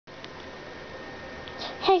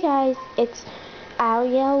Hey guys, it's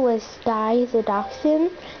Abigail with Sky the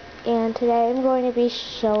Dachshund, and today I'm going to be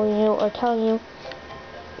showing you or telling you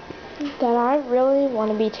that I really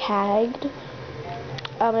want to be tagged.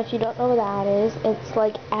 If you don't know what that is, it's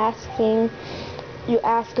like you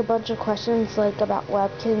ask a bunch of questions like about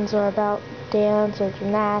webkins or about dance or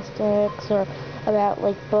gymnastics or about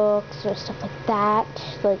like books or stuff like that.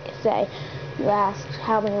 Like say, you ask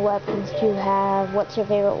how many webkins do you have, what's your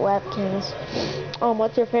favorite webkins,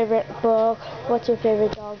 what's your favorite book, what's your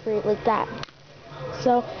favorite dog breed, like that.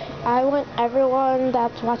 So I want everyone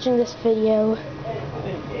that's watching this video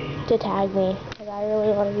to tag me, because I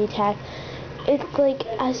really want to be tagged. It's like,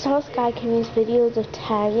 I saw Sky Kimmy's videos of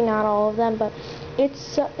tagging, not all of them, but it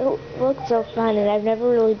looks so fun, and I've never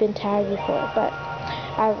really been tagged before, but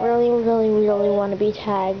I really want to be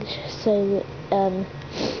tagged. So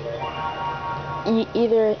you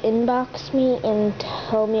either inbox me and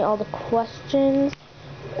tell me all the questions,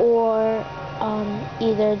 or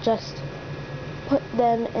either just put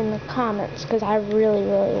them in the comments, because I really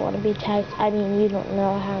want to be tagged. I mean, you don't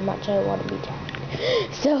know how much I want to be tagged.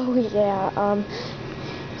 So yeah,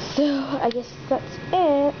 so I guess that's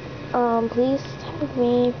it. Please tag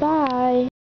me. Bye.